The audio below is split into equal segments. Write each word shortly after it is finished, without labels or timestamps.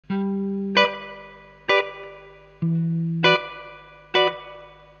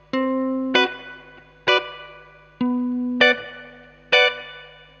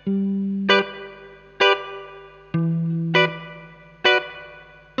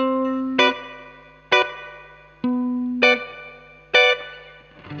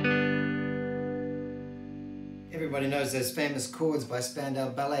Everybody knows those famous chords by Spandau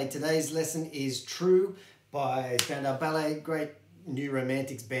Ballet. Today's lesson is True by Spandau Ballet, great new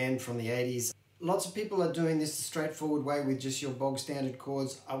romantics band from the 80s. Lots of people are doing this the straightforward way with just your bog standard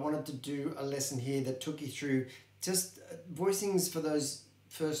chords. I wanted to do a lesson here that took you through just voicings for those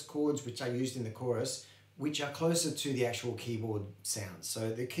first chords which I used in the chorus, which are closer to the actual keyboard sounds. So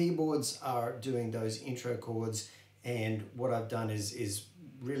the keyboards are doing those intro chords, and what I've done is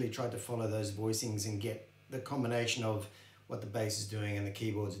really tried to follow those voicings and get the combination of what the bass is doing and the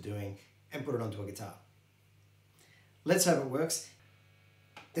keyboards are doing and put it onto a guitar. Let's hope it works.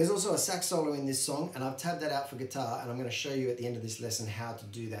 There's also a sax solo in this song, and I've tabbed that out for guitar, and I'm going to show you at the end of this lesson how to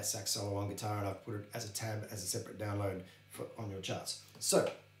do that sax solo on guitar, and I've put it as a tab, as a separate download on your charts.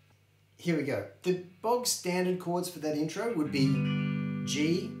 So here we go. The bog standard chords for that intro would be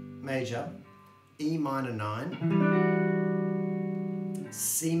G major, E minor 9,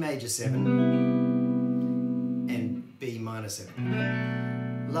 C major 7, and B minor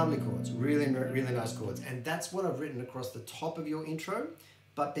 7. Lovely chords, really nice chords. And that's what I've written across the top of your intro.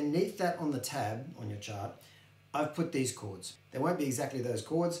 But beneath that on the tab on your chart, I've put these chords. They won't be exactly those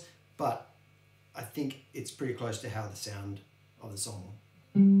chords, but I think it's pretty close to how the sound of the song.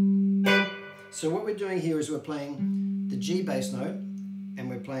 So what we're doing here is we're playing the G bass note, and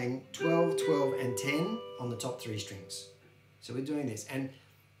we're playing 12, 12, and 10 on the top 3 strings. So we're doing this. And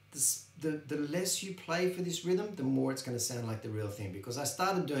the less you play for this rhythm, the more it's going to sound like the real thing, because I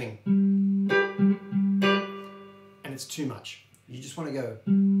started doing, and it's too much. You just want to go,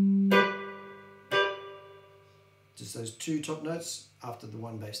 just those 2 top notes after the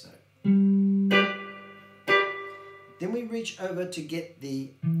 1 bass note. Then we reach over to get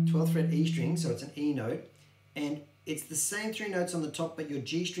the 12th fret E string, so it's an E note, and it's the same 3 notes on the top, but your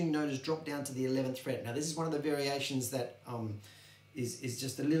G string note is dropped down to the 11th fret. Now this is one of the variations that is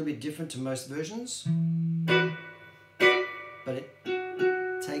just a little bit different to most versions, but it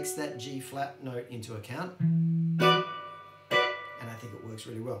takes that G flat note into account, and I think it works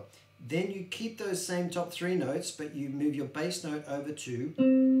really well. Then you keep those same top 3 notes, but you move your bass note over to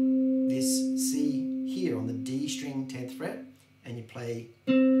this C here on the D string 10th fret, and you play,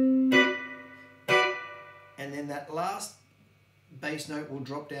 and then that last bass note will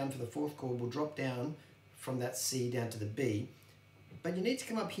drop down for the 4th chord, will drop down from that C down to the B. But you need to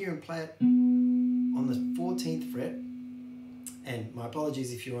come up here and play it on the 14th fret. And my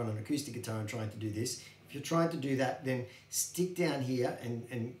apologies if you're on an acoustic guitar and trying to do this. If you're trying to do that, then stick down here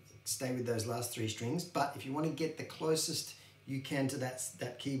and stay with those last 3 strings. But if you want to get the closest you can to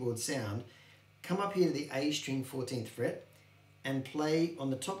that keyboard sound, come up here to the A string 14th fret and play on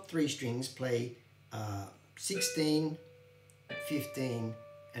the top 3 strings, play 16, 15,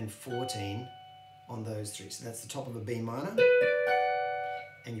 and 14 on those 3. So that's the top of a B minor,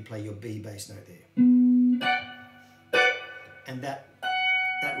 and you play your B bass note there. And that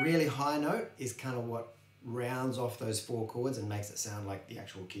really high note is kind of what rounds off those 4 chords and makes it sound like the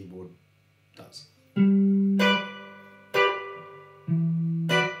actual keyboard does.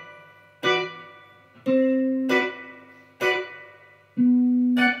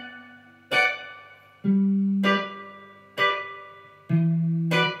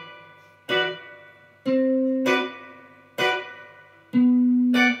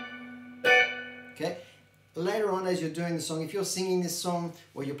 Okay. Later on, as you're doing the song, if you're singing this song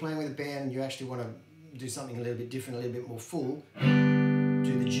or you're playing with a band and you actually want to do something a little bit different, a little bit more full,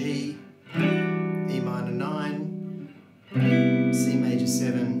 do the G, E minor 9, C major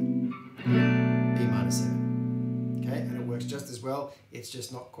 7, B minor 7. Okay, and it works just as well. It's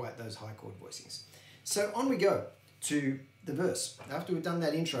just not quite those high chord voicings. So on we go to the verse. After we've done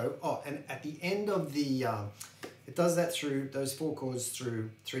that intro, and at the end of the, it does that through those 4 chords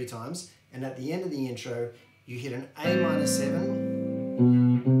through 3 times. And at the end of the intro, you hit an A minor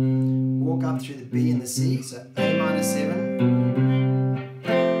 7, walk up through the B and the C, so A minor 7,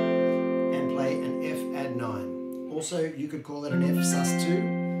 and play an F add 9. Also, you could call it an F sus2,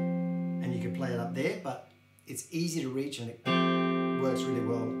 and you could play it up there, but it's easy to reach and it works really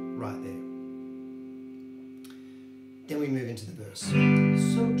well right there. Then we move into the verse.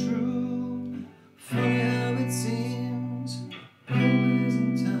 So true, funny how it seems, always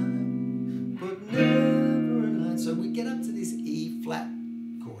in time. So we get up to this E flat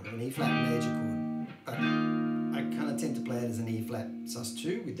chord, an E flat major chord, but I kind of tend to play it as an E flat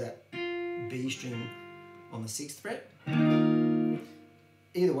sus2 with that B string on the 6th fret.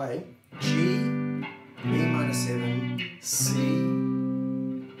 Either way, G, E minor 7, C,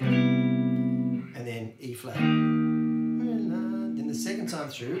 and then E flat. Then the second time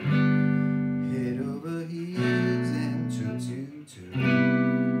through, head over heels and 2, 2, 2.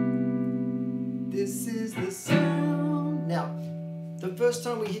 This is the sound.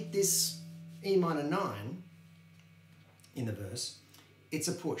 first time we hit this E minor 9 in the verse, it's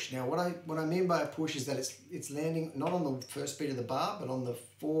a push. Now what I mean by a push is that it's landing not on the first beat of the bar, but on the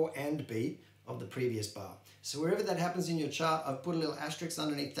 4 and beat of the previous bar. So wherever that happens in your chart, I've put a little asterisk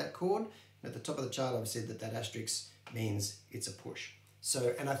underneath that chord. At the top of the chart, I've said that that asterisk means it's a push.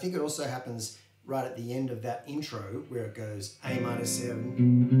 So, and I think it also happens right at the end of that intro where it goes A minor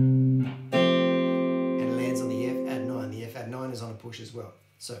 7 and it lands on the F add 9. The F add 9 is on a push as well.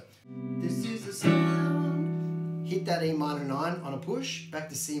 So, this is the sound. Hit that E minor 9 on a push, back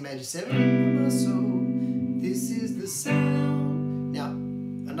to C major 7. So, this is the sound. Now,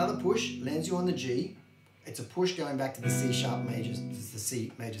 another push lands you on the G. It's a push going back to the C sharp major, the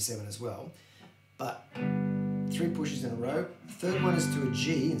C major 7 as well. But 3 pushes in a row. The third one is to a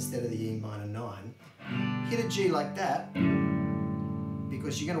G instead of the E minor 9. Hit a G like that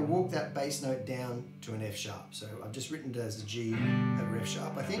because you're going to walk that bass note down to an F sharp. So I've just written it as a G over F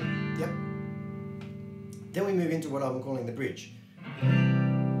sharp, I think. Yep. Then we move into what I'm calling the bridge.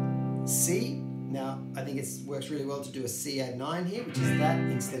 C. Now, I think it works really well to do a C add 9 here, which is that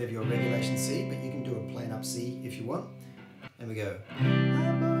instead of your regulation C, but you can do a plain up C if you want. And we go, I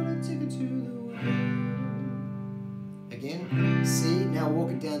bought a ticket to the world. Again, C, now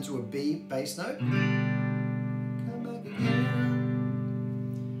walk it down to a B bass note. Come back again.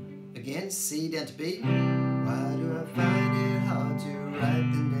 Again, C down to B. Why do I find it hard to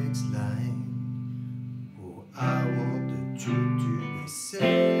write the next line? Oh, I want the truth to be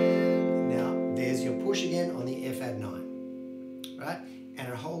said. There's your push again on the F add 9, right? And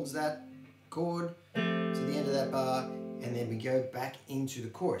it holds that chord to the end of that bar, and then we go back into the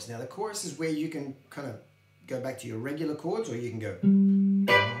chorus. Now the chorus is where you can kind of go back to your regular chords, or you can go.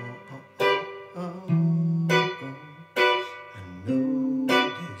 I know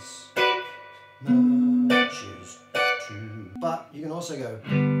this much is true. But you can also go.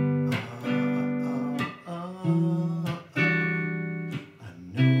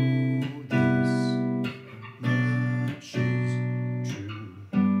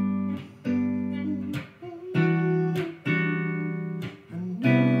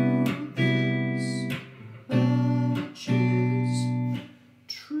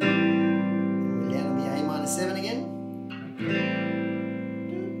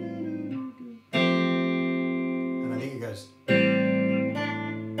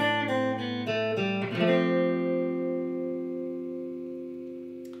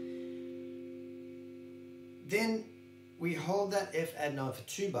 Then we hold that F add 9 for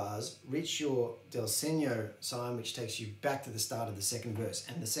 2 bars, reach your del segno sign, which takes you back to the start of the second verse.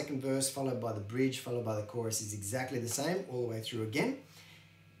 And the second verse, followed by the bridge, followed by the chorus, is exactly the same all the way through again.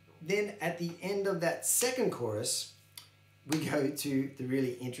 Then at the end of that second chorus, we go to the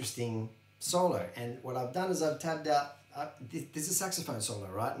really interesting solo. And what I've done is I've tabbed out, there's a saxophone solo,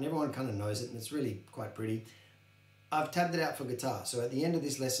 right? And everyone kind of knows it, and it's really quite pretty. I've tabbed it out for guitar. So at the end of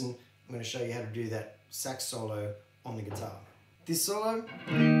this lesson, I'm going to show you how to do that sax solo on the guitar. This solo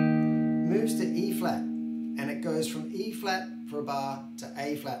moves to E flat, and it goes from E flat for a bar to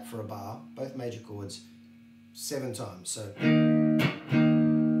A flat for a bar, both major chords, 7 times. So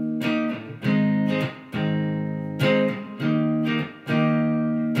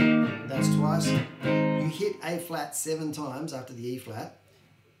that's twice. You hit A flat 7 times after the E flat.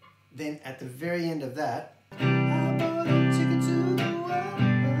 Then at the very end of that, I bought a ticket to the world.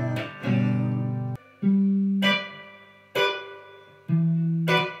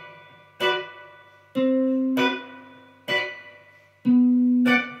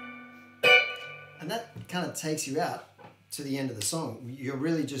 Kind of takes you out to the end of the song. You're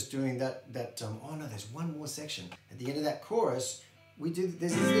really just doing that oh no, there's one more section. At the end of that chorus, there's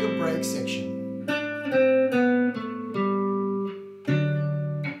this little break section.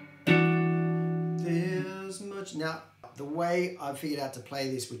 There's much. Now, the way I've figured out to play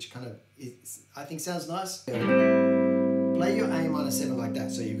this, which kind of I think sounds nice, play your A minor 7 like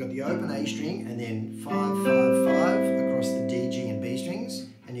that. So you've got the open A string and then 5, 5, 5 across the D, G and B strings,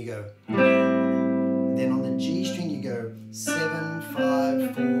 and you go. Then on the G string you go 7,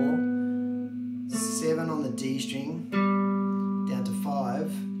 5, 4, 7 on the D string, down to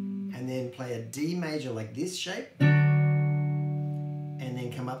 5, and then play a D major like this shape, and then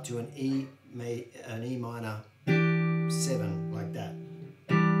come up to an E minor 7 like that.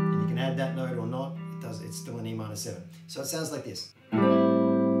 And you can add that note or not, it's still an E minor 7. So it sounds like this.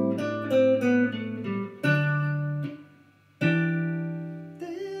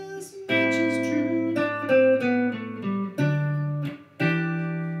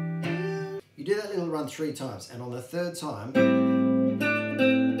 You do that little run 3 times, and on the 3rd time,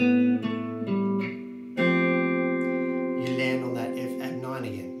 you land on that F add 9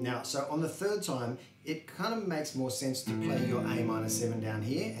 on the third time, it kind of makes more sense to play your A minor 7 down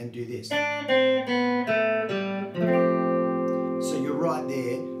here and do this. So you're right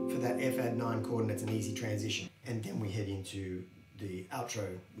there for that F add 9 chord, and it's an easy transition. And then we head into the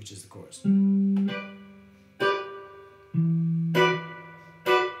outro, which is the chorus.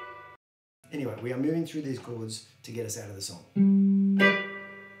 Anyway, we are moving through these chords to get us out of the song.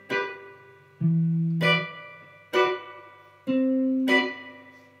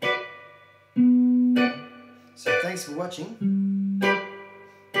 So thanks for watching.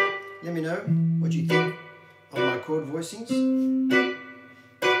 Let me know what you think of my chord voicings.